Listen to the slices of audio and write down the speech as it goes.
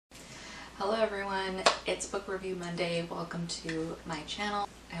Hello everyone, it's Book Review Monday. Welcome to my channel.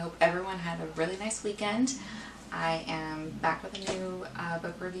 I hope everyone had a really nice weekend. I am back with a new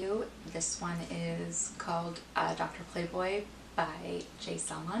book review. This one is called Dr. Playboy by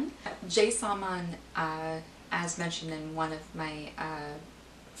Saman. Saman, as mentioned in one of my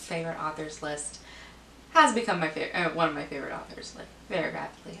favorite authors list, has become my one of my favorite authors, like very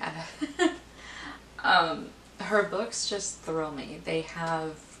rapidly. Her books just thrill me. They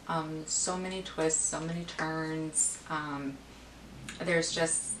have so many twists, so many turns. There's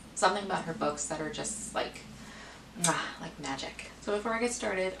just something about her books that are just like magic. So before I get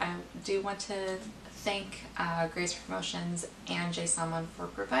started, I do want to thank Grace Promotions and Saman for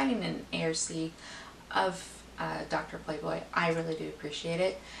providing an ARC of Dr. Playboy. I really do appreciate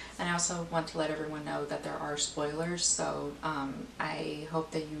it. And I also want to let everyone know that there are spoilers, so I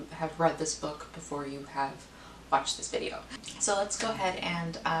hope that you have read this book before you have watched this video. So let's go ahead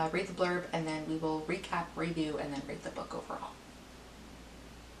and read the blurb, and then we will recap, review, and then rate the book overall.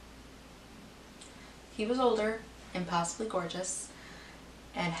 He was older, impossibly gorgeous,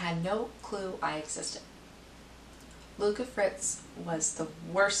 and had no clue I existed. Luca Fritz was the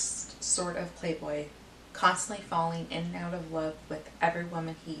worst sort of playboy, constantly falling in and out of love with every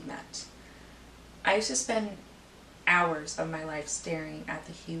woman he met. I used to spend hours of my life staring at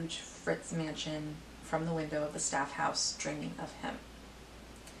the huge Fritz mansion from the window of the staff house, dreaming of him.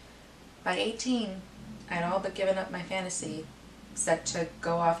 By 18, I'd all but given up my fantasy, set to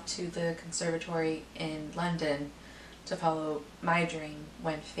go off to the conservatory in London to follow my dream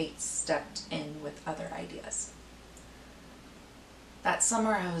when fate stepped in with other ideas. That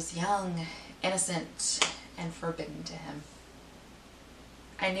summer I was young, innocent, and forbidden to him.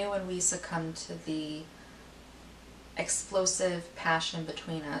 I knew when we succumbed to the explosive passion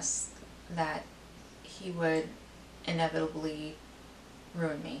between us that he would inevitably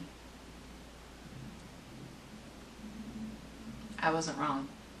ruin me. I wasn't wrong.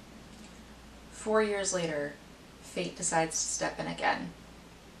 4 years later, fate decides to step in again.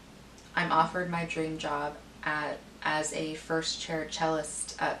 I'm offered my dream job as a first chair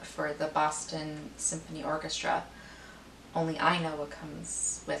cellist for the Boston Symphony Orchestra, only I know what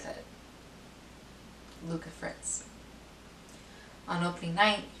comes with it. Luca Fritz. On opening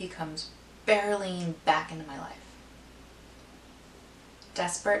night, he comes barreling back into my life,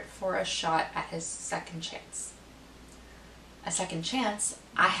 desperate for a shot at his second chance. A second chance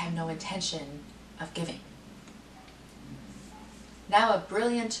I have no intention of giving. Now a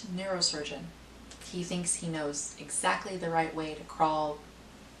brilliant neurosurgeon, he thinks he knows exactly the right way to crawl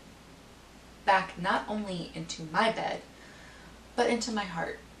back not only into my bed, but into my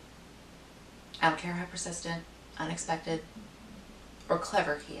heart. I don't care how persistent, unexpected, or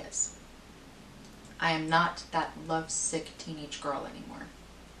clever he is. I am not that lovesick teenage girl anymore.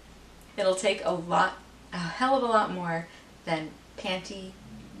 It'll take a hell of a lot more than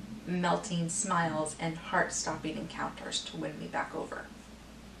panty-melting smiles and heart-stopping encounters to win me back over.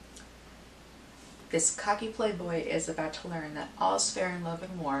 This cocky playboy is about to learn that all is fair in love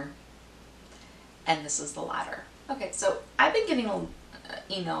and war, and this is the latter. Okay, so I've been getting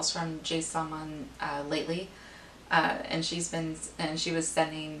emails from Saman lately. And she was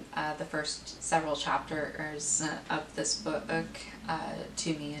sending the first several chapters of this book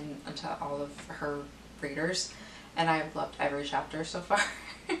to me and to all of her readers, and I've loved every chapter so far.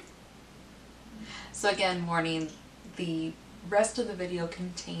 So again, warning, the rest of the video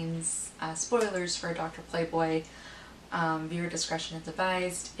contains spoilers for Dr. Playboy. Viewer discretion is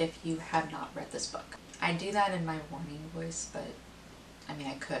advised if you have not read this book. I do that in my warning voice, but I mean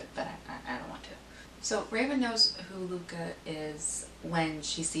I could, but I don't want to. So Raven knows who Luca is when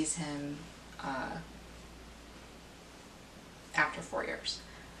she sees him after 4 years.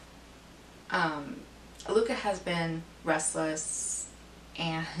 Luca has been restless,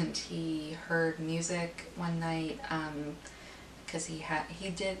 and he heard music one night because he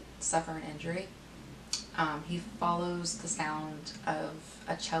did suffer an injury. He follows the sound of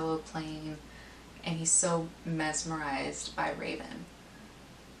a cello playing, and he's so mesmerized by Raven.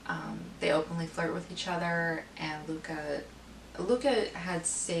 They openly flirt with each other, and Luca had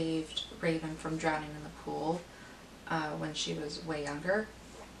saved Raven from drowning in the pool when she was way younger.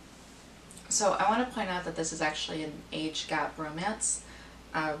 So I want to point out that this is actually an age gap romance.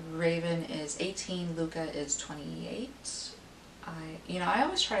 Raven is 18, Luca is 28. I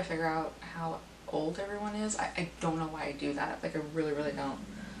always try to figure out how old everyone is. I don't know why I do that. Like, I really, really don't.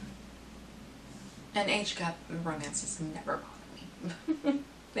 And age gap romances never bother me.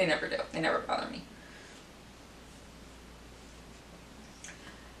 They never do. They never bother me.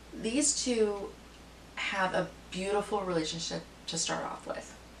 These two have a beautiful relationship to start off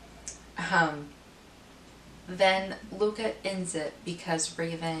with. Then Luca ends it because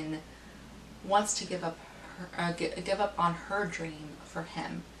Raven wants to give up on her dream for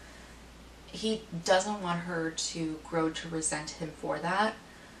him. He doesn't want her to grow to resent him for that.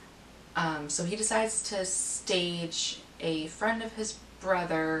 So he decides to stage a friend of his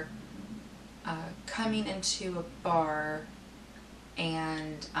brother coming into a bar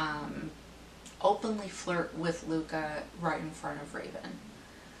and openly flirt with Luca right in front of Raven.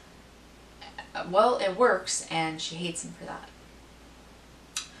 Well, it works, and she hates him for that.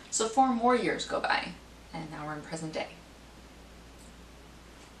 So 4 more years go by, and now we're in present day.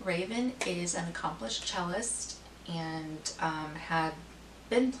 Raven is an accomplished cellist and had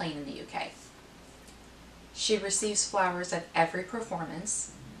been playing in the UK. She receives flowers at every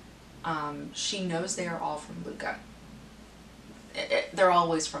performance. She knows they are all from Luca. They're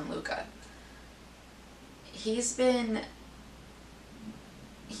always from Luca. He's been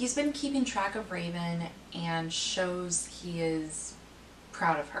keeping track of Raven and shows he is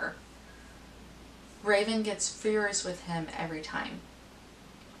proud of her. Raven gets furious with him every time.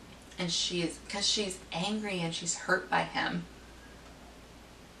 And because she's angry and she's hurt by him.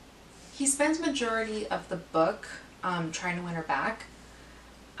 He spends majority of the book trying to win her back.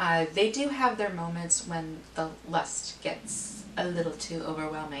 They do have their moments when the lust gets a little too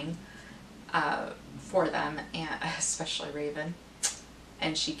overwhelming for them, and especially Raven.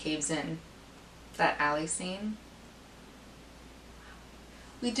 And she caves in. That alley scene.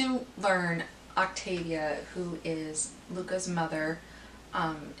 We do learn Octavia, who is Luca's mother,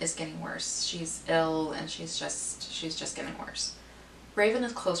 is getting worse. She's ill and she's just getting worse. Raven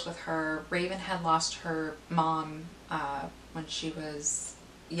is close with her. Raven had lost her mom when she was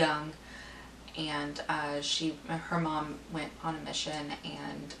young, and her mom went on a mission,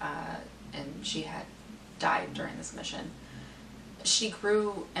 and she had died during this mission. She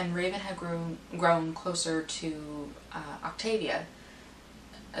grew, and Raven had grown closer to Octavia.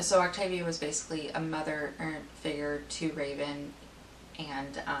 So Octavia was basically a mother figure to Raven,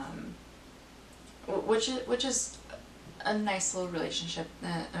 and which is a nice little relationship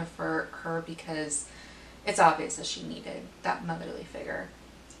for her, because it's obvious that she needed that motherly figure,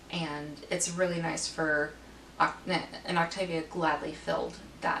 and it's really nice for and Octavia gladly filled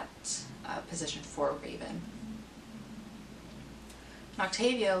that position for Raven.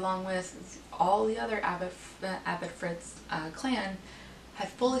 Octavia, along with all the other Abbott Fritz clan, had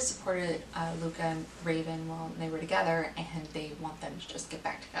fully supported Luca and Raven while they were together, and they want them to just get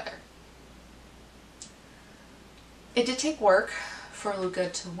back together. It did take work for Luca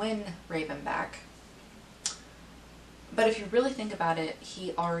to win Raven back, but if you really think about it,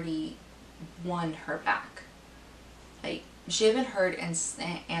 he already won her back. Like, she had been hurt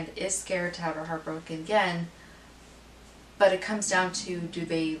and is scared to have her heart broken again, but it comes down to, do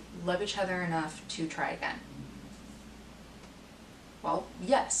they love each other enough to try again? Well,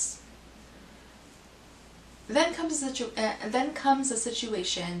 yes. Then comes a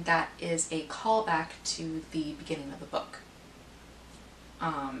situation that is a callback to the beginning of the book.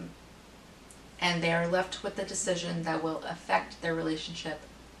 And they are left with the decision that will affect their relationship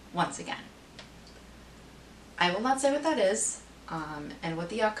once again. I will not say what that is, and what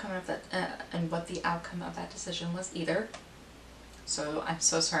the outcome of that decision was either. So I'm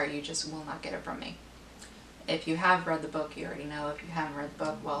so sorry, you just will not get it from me. If you have read the book, you already know. If you haven't read the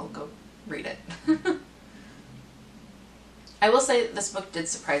book, well, go read it. I will say this book did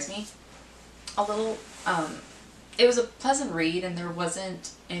surprise me a little. It was a pleasant read, and there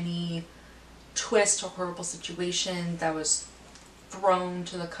wasn't any twist or horrible situation that was thrown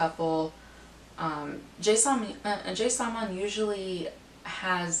to the couple. Saman usually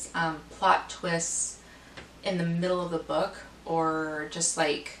has plot twists in the middle of the book, or just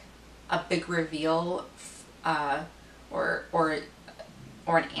like a big reveal, or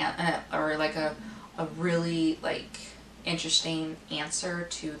like a really like interesting answer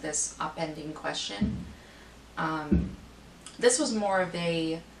to this upending question. This was more of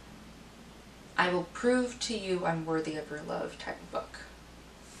a I will prove to you I'm worthy of your love type of book,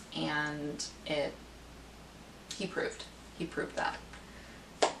 and he proved that.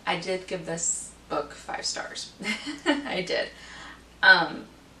 I did give this book 5 stars. I did.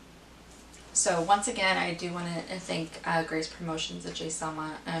 So once again, I do want to thank Grace Promotions at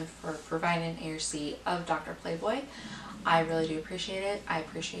Saman for providing an ARC of Dr. Playboy. I really do appreciate it. I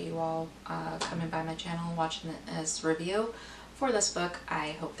appreciate you all coming by my channel and watching this review for this book.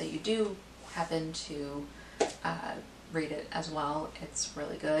 I hope that you do happen to read it as well. It's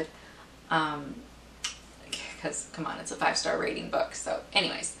really good. Because, come on, it's a 5-star rating book. So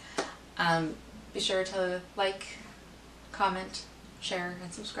anyways, be sure to like, comment, share,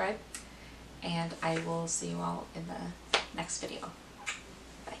 and subscribe. and I will see you all in the next video.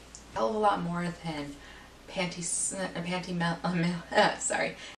 Bye. A hell of a lot more than sorry,